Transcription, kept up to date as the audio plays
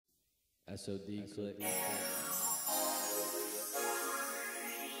SOD click.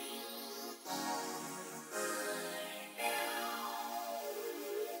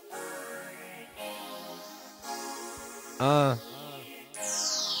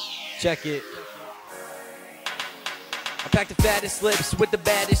 Check it. I pack the fattest lips with the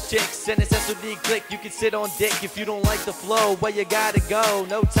baddest chicks, and it's SOD click. You can sit on dick if you don't like the flow. Well, you gotta go.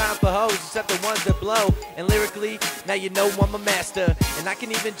 No time for hoes except the ones that blow. And lyrically, now you know I'm a master, and I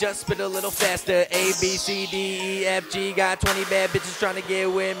can even just spit a little faster. A, B, C, D, E, F, G. Got 20 bad bitches trying to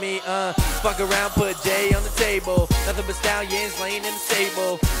get with me. Fuck around, put J on the table. Nothing but stallions laying in the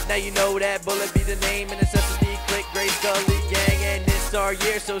stable. Now you know that bullet be the name, and it's SOD click. Great Scully gang, and it's our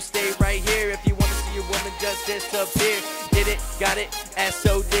year, so stay right here if you wanna see your woman just disappear. Get it, got it,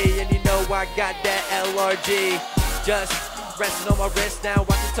 SOD, and you know I got that LRG. Just resting on my wrist now,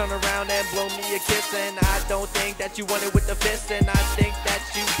 watch it turn around and blow me a kiss. And I don't think that you want it with the fist, and I think that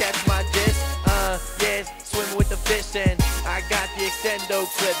you catch my gist. Yeah, swimming with the fish, and I got the extendo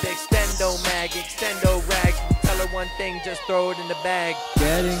clip, extendo mag, extendo rag. Tell her one thing, just throw it in the bag.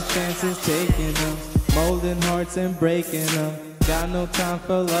 Getting chances, taking them, molding hearts and breaking them. Got no time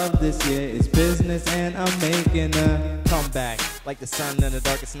for love this year, it's business and I'm making a comeback. Like the sun in the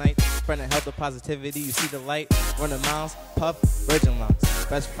darkest night, spreading health and positivity, you see the light. Running miles, puff, virgin lungs.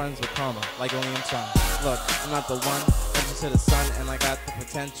 Best friends with karma, like only in time. Look, I'm not the one, reaching to the sun, and I got the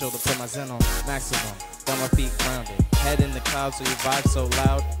potential to put my zen on maximum. Got my feet grounded, head in the clouds so you vibe so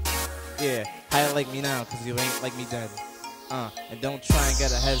loud. Yeah, how you like me now, cause you ain't like me dead. And don't try and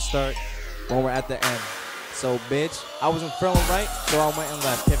get a head start when we're at the end. So bitch, I wasn't feeling right, so I went and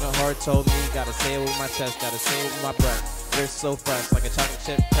left. Kevin Hart told me, gotta say it with my chest, gotta say it with my breath. You're so fresh, like a chocolate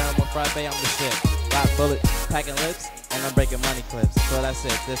chip, caramel frappe, I'm the shit. Got bullets, packing lips, and I'm breaking money clips. So that's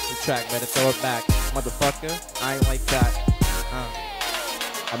it, this the track, better throw it back. Motherfucker, I ain't like that.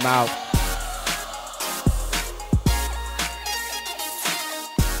 I'm out.